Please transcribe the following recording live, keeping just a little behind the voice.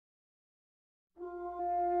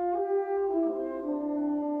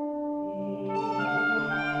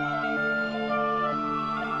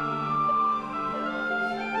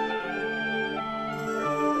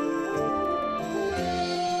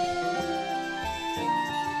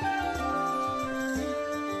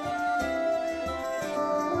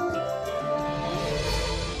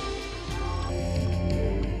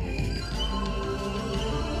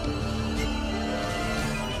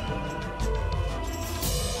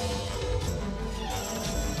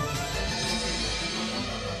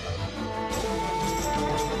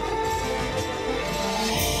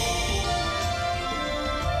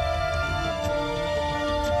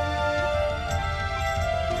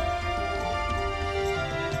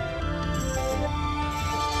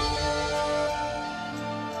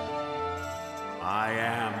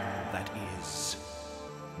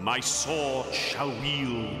my sword shall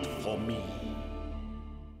wield for me.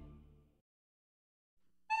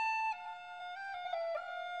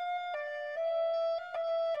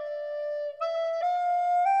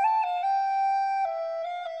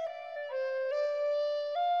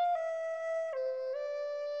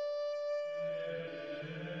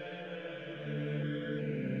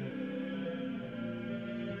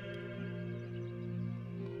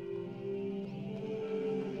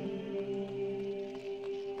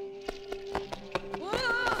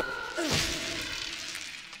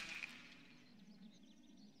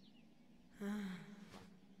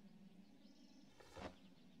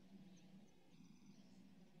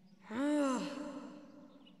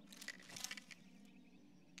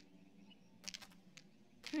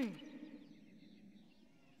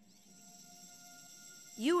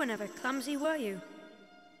 You were never clumsy, were you?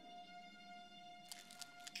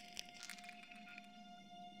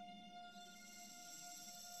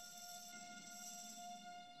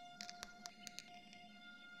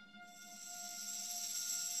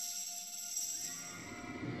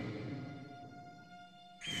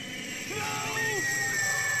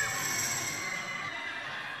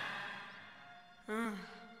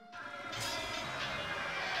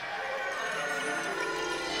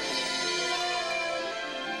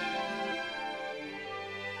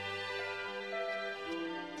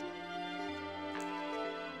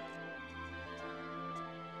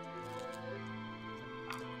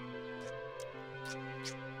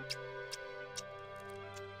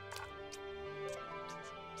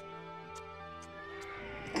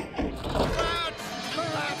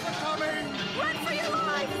 Run for your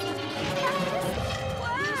life!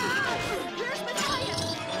 Wow! Here's Matthias!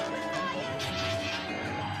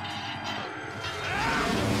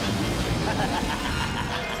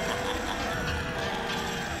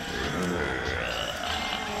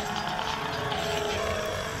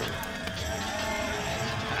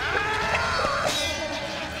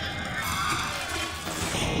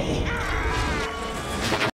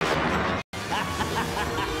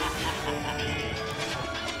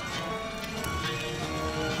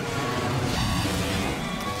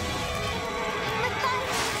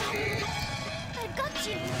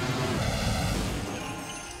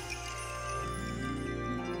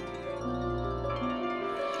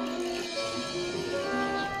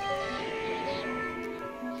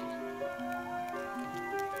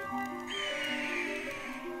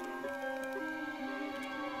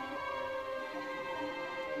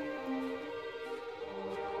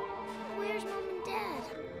 Where's Mom and Dad?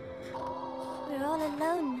 We're all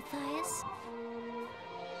alone, Matthias.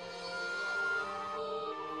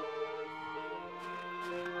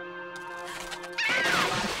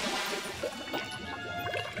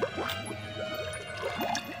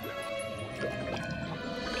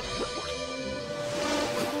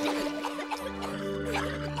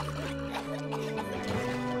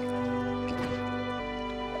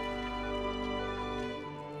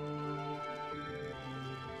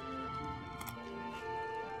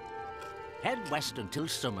 Head west until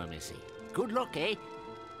summer, missy. Good luck, eh?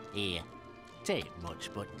 Here, tain't much,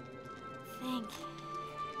 but... Thank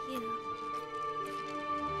you.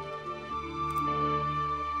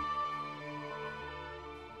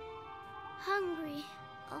 Hungry.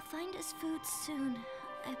 I'll find us food soon.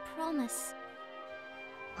 I promise.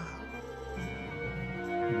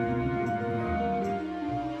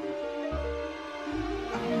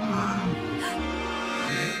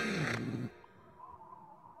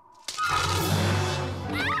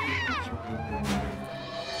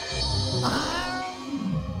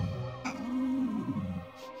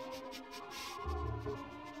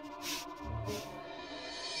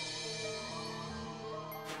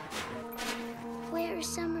 Where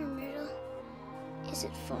is Summer, Myrtle? Is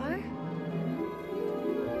it far?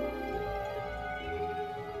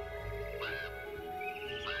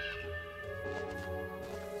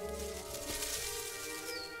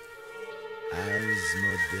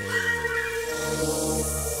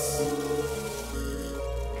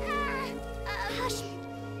 Hush.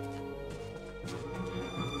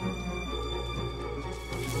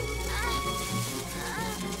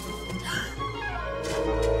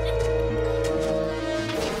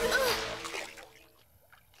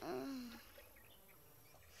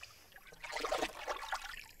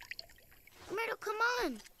 Myrtle, come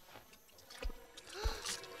on.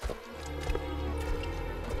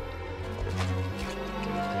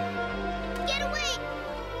 Get away!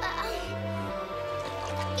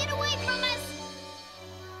 Get away from us!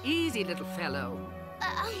 Easy, little fellow.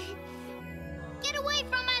 Get away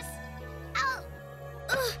from us!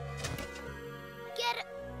 Get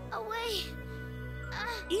away!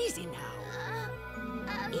 Easy now.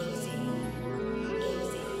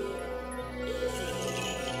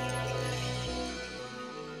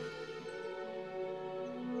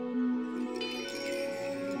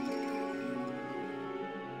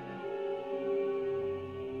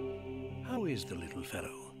 is the little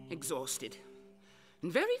fellow? Exhausted.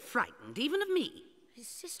 And very frightened, even of me. His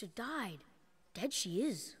sister died. Dead she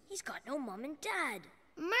is. He's got no mom and dad.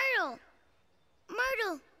 Myrtle!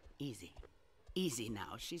 Myrtle! Easy. Easy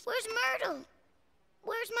now, she's... Where's Myrtle?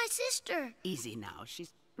 Where's my sister? Easy now,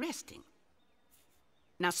 she's resting.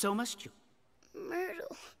 Now so must you.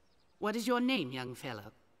 Myrtle. What is your name, young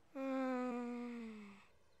fellow?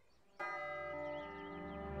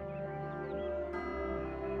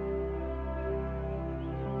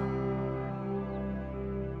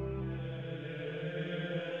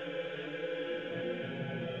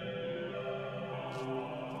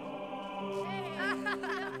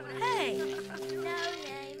 Hey! No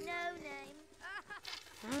name, no name.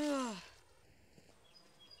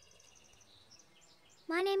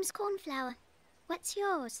 My name's Cornflower. What's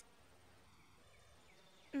yours?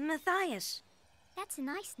 Matthias. That's a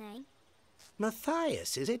nice name.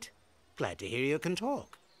 Matthias, is it? Glad to hear you can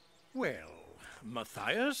talk. Well,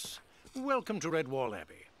 Matthias, welcome to Redwall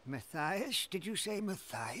Abbey. Matthias? Did you say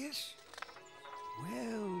Matthias?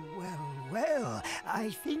 Well, well, well. I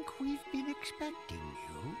think we've been expecting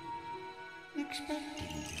you.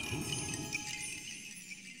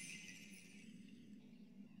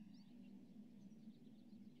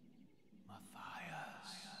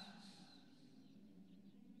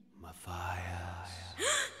 Matthias.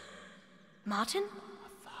 Martin?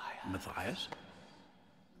 Matthias?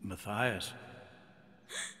 Matthias?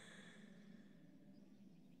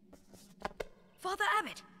 Father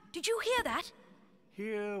Abbot, did you hear that?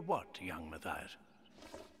 Hear what, young Matthias?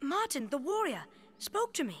 Martin, the warrior,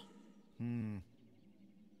 spoke to me.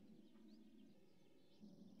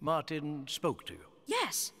 Martin spoke to you.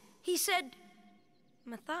 Yes, he said...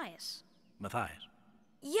 Matthias. Matthias?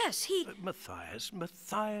 Yes, he... Matthias.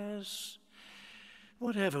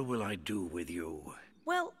 Whatever will I do with you?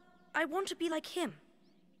 Well, I want to be like him.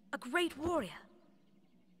 A great warrior.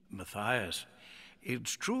 Matthias,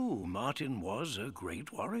 it's true, Martin was a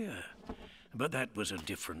great warrior. But that was a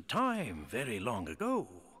different time, very long ago.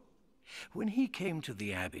 When he came to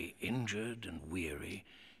the Abbey, injured and weary,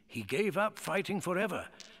 he gave up fighting forever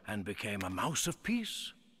and became a mouse of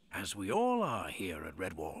peace, as we all are here at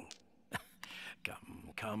Redwall.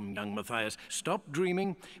 Come, young Matthias, stop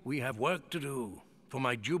dreaming. We have work to do for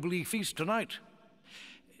my Jubilee feast tonight.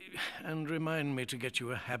 And remind me to get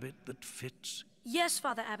you a habit that fits. Yes,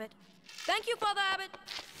 Father Abbot. Thank you, Father Abbot.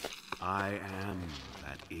 I am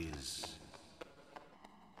that is.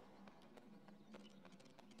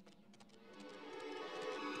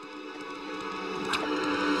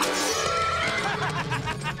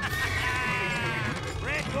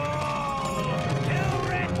 Redwall! Kill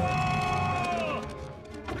Redwall!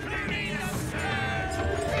 Cluny The Scourge!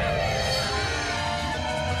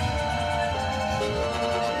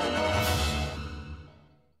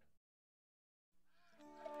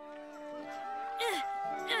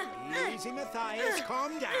 Easy, Matthias.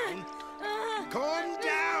 Calm down. Calm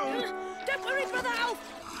down. Don't worry, Brother Alf.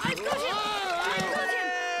 I've got him. I've got him.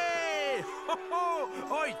 Hey!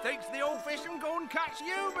 I thinks the old fish will go and catch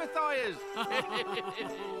you, Matthias.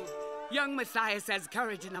 Young Matthias has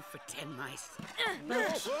courage enough for 10 mice.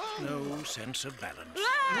 No sense of balance.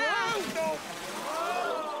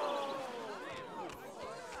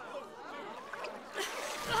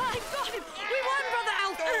 I've got him. We won, Brother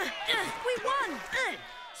Alf. We won.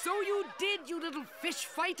 So you did, you little fish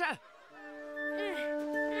fighter.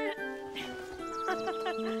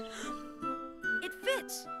 It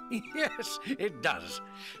fits. Yes, it does.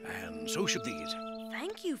 And so should these.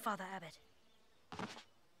 Thank you, Father Abbot.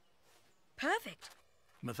 Perfect.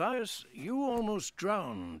 Matthias, you almost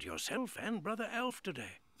drowned yourself and Brother Alf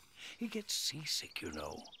today. He gets seasick, you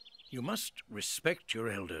know. You must respect your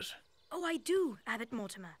elders. Oh, I do, Abbot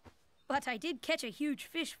Mortimer. But I did catch a huge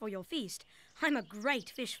fish for your feast. I'm a great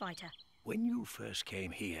fish fighter. When you first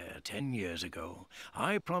came here 10 years ago,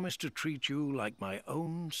 I promised to treat you like my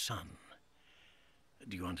own son.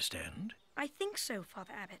 Do you understand? I think so,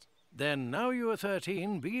 Father Abbot. Then, now you are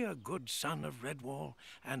 13, be a good son of Redwall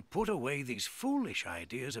and put away these foolish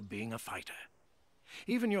ideas of being a fighter.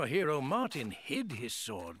 Even your hero Martin hid his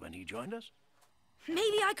sword when he joined us.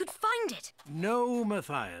 Maybe I could find it. No,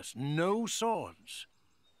 Matthias, no swords.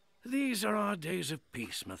 These are our days of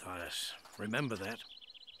peace, Matthias. Remember that.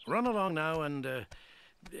 Run along now and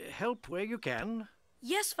help where you can.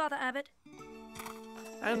 Yes, Father Abbot.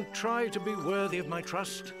 And try to be worthy of my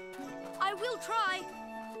trust. I will try.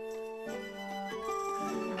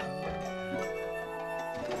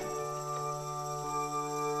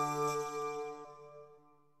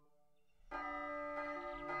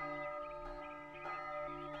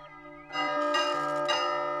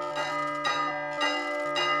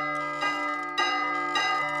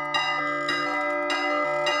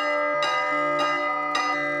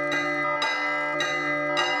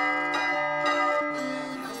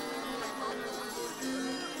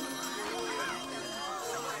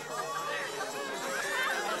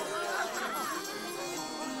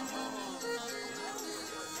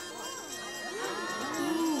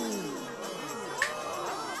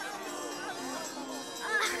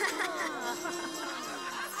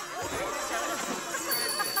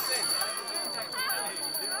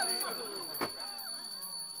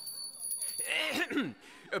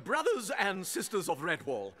 brothers and sisters of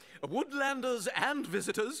Redwall, woodlanders and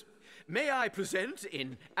visitors, may I present,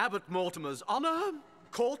 in Abbot Mortimer's honour,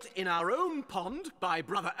 caught in our own pond by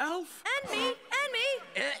Brother Alf. And me!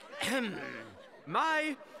 And me!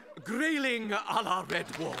 My grayling a la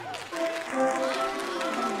Redwall.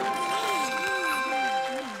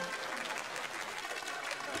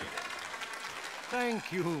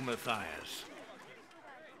 Thank you, Matthias.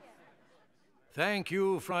 Thank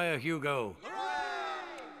you, Friar Hugo.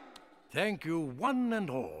 Thank you, one and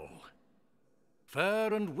all.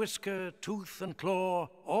 Fur and whisker, tooth and claw,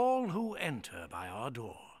 all who enter by our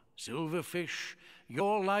door. Silverfish,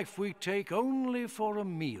 your life we take only for a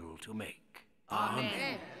meal to make.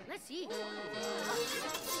 Amen. Let's eat.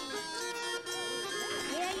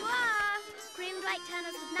 Here you are, creamed white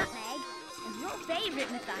turners with nutmeg, and your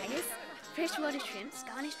favourite, Matthias, freshwater shrimps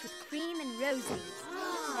garnished with cream and rose leaves.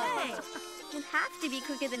 Hey, you'll have to be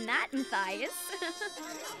quicker than that, Matthias.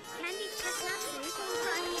 Candied chestnuts,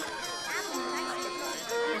 honey, apple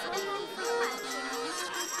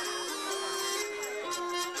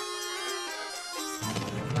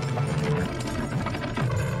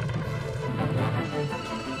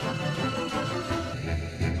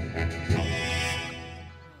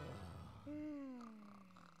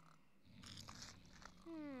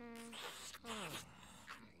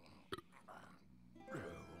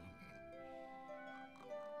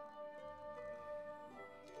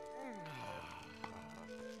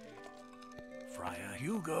Friar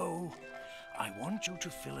Hugo, I want you to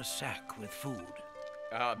fill a sack with food.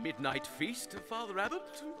 Our midnight feast, Father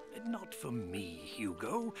Abbot? Not for me,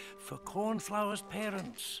 Hugo. For Cornflower's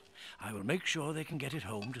parents. I will make sure they can get it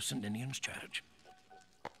home to St. Ninian's Church.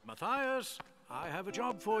 Matthias, I have a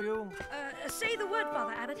job for you. Say the word,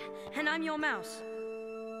 Father Abbot, and I'm your mouse.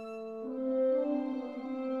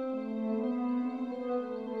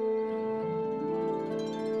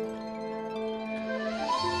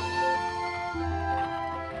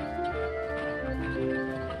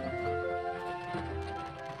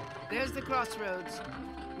 There's the crossroads.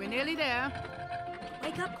 We're nearly there.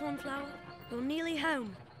 Wake up, Cornflower. You're nearly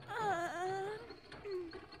home.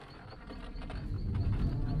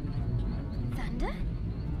 Thunder?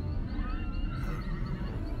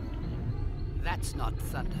 That's not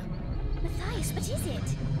thunder. Matthias, what is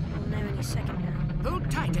it? We'll know any second now. Hold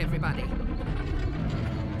tight, everybody.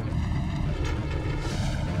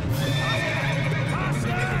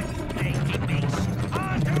 Faster! Naked beast!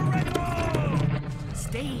 On to Redwall!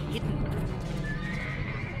 Stay hidden.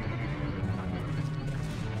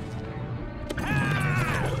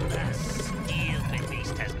 The stupid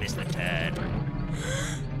beast has missed the turn.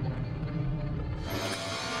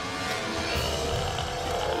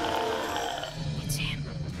 It's him.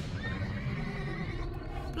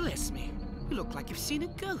 Bless me. You look like you've seen a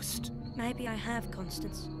ghost. Maybe I have,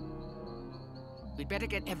 Constance. We'd better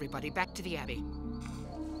get everybody back to the Abbey.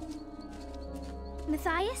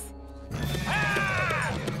 Matthias?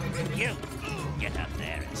 Ah! You! Get up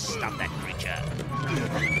there and stop that creature.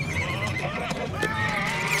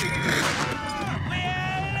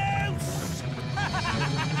 We're loose!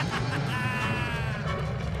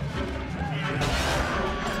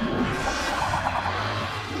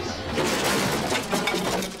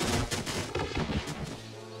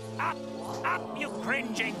 Up, you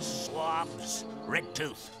cringing swabs!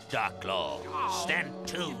 Redtooth, Darklaw, stand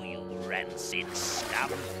to, you rancid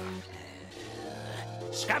scum.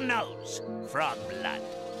 Scumnose, frog blood.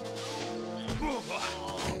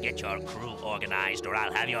 Get your crew organized or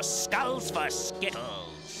I'll have your skulls for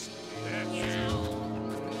skittles.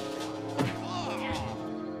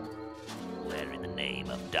 Where in the name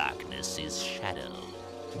of darkness is Shadow?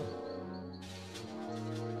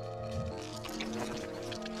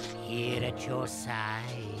 Here at your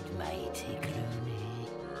side, mighty Cluny.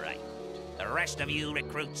 Right. The rest of you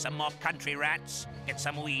recruit some more country rats, get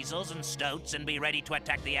some weasels and stoats, and be ready to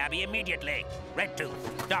attack the Abbey immediately.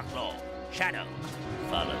 Redtooth, Darklaw, Shadow,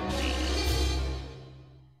 follow me.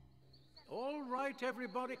 All right,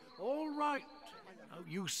 everybody, all right. Now,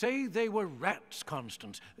 you say they were rats,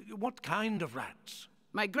 Constance. What kind of rats?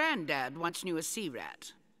 My granddad once knew a sea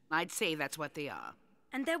rat. I'd say that's what they are.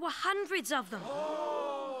 And there were hundreds of them.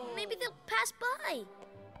 Maybe they'll pass by.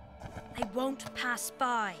 They won't pass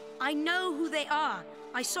by. I know who they are.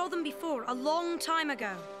 I saw them before, a long time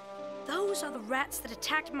ago. Those are the rats that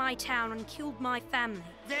attacked my town and killed my family.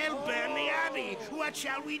 They'll burn the Abbey. What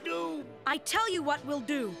shall we do? I tell you what we'll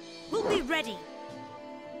do. We'll be ready.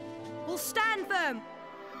 We'll stand firm.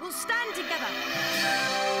 We'll stand together.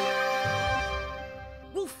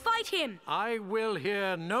 We'll fight him. I will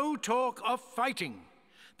hear no talk of fighting.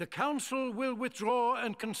 The council will withdraw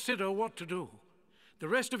and consider what to do. The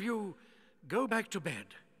rest of you, go back to bed.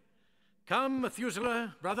 Come,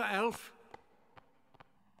 Methuselah, Brother Elf.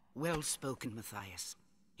 Well spoken, Matthias.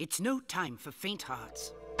 It's no time for faint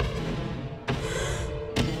hearts.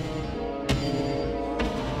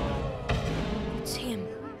 It's him.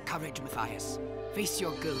 Courage, Matthias. Face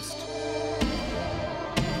your ghost.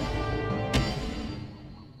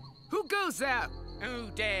 Who goes there? Who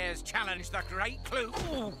dares challenge the great Cluny?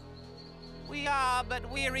 Ooh. We are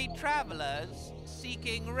but weary travelers,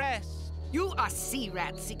 seeking rest. You are sea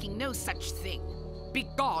rats seeking no such thing.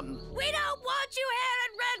 Begone! We don't want you here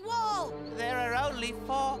at Redwall! There are only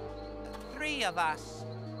three of us.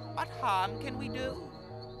 What harm can we do?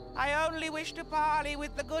 I only wish to parley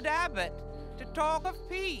with the good abbot, to talk of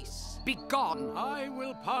peace. Begone! I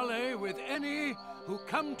will parley with any who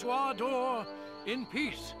come to our door in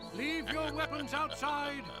peace. Leave your weapons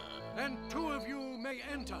outside, and 2 of you may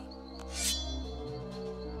enter.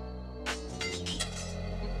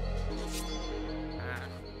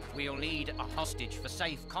 We'll need a hostage for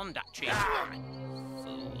safe conduct, Chief.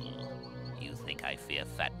 Fool. You think I fear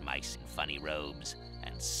fat mice in funny robes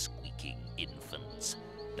and squeaking infants?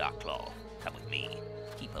 Darklaw, come with me.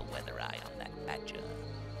 Keep a weather eye on that badger.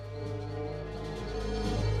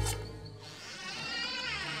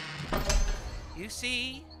 You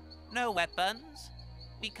see? No weapons.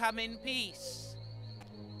 We come in peace.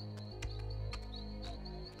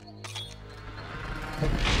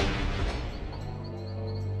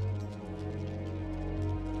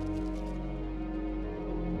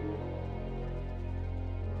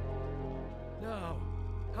 Now,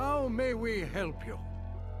 how may we help you?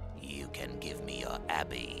 You can give me your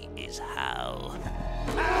abbey, is how.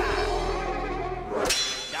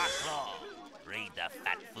 Darklaw, read the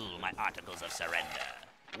fat fool my articles of surrender.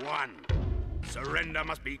 1. Surrender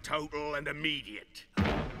must be total and immediate.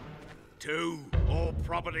 2. All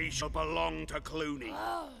property shall belong to Cluny.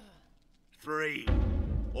 3.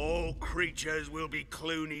 All creatures will be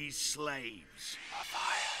Cluny's slaves.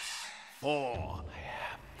 Matthias. 4.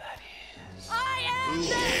 I am Who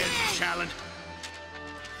dares challenge?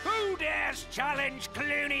 Who dares challenge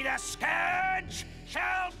Cluny the Scourge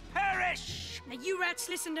shall perish! Now you rats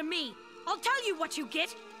listen to me. I'll tell you what you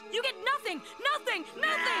get. You get nothing, nothing,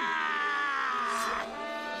 nothing!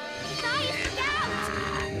 Matthias, look out!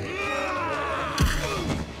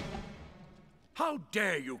 How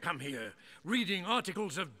dare you come here, reading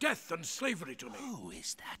articles of death and slavery to me? Who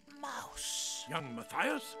is that mouse? Young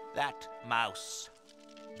Matthias? That mouse.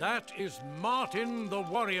 That is Martin the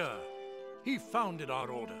warrior. He founded our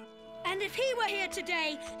order. And if he were here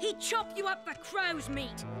today, he'd chop you up for crow's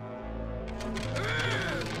meat.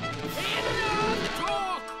 Enough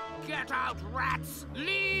talk! Get out, rats!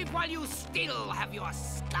 Leave while you still have your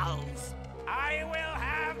skulls! I will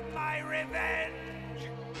have my revenge!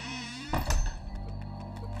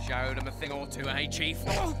 Showed him a thing or two, eh, Chief?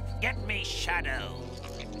 Get me Shadow!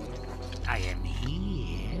 I am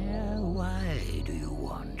here. Why do you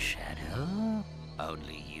want Shadow?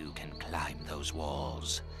 Only you can climb those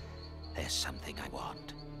walls. There's something I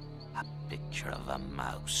want. A picture of a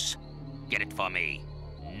mouse. Get it for me.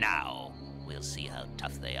 Now. We'll see how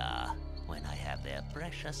tough they are when I have their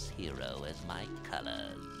precious hero as my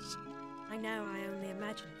colors. I know I only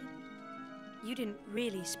imagined it. You didn't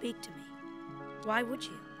really speak to me. Why would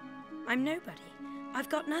you? I'm nobody. I've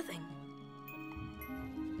got nothing.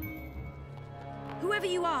 Whoever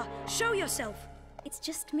you are, show yourself. It's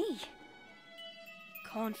just me.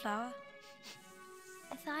 Cornflower.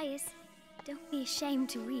 Matthias, don't be ashamed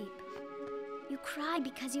to weep. You cry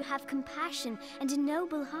because you have compassion and a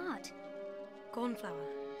noble heart. Cornflower.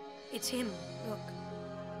 It's him. Look.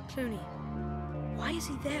 Cluny. Why is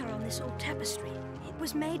he there on this old tapestry? It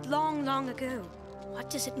was made long, long ago. What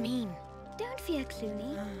does it mean? Don't fear,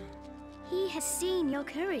 Cluny. He has seen your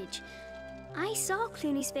courage. I saw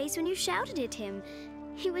Cluny's face when you shouted at him.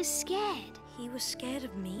 He was scared. He was scared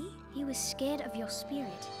of me? He was scared of your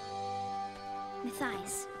spirit.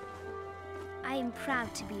 Matthias, I am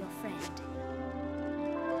proud to be your friend.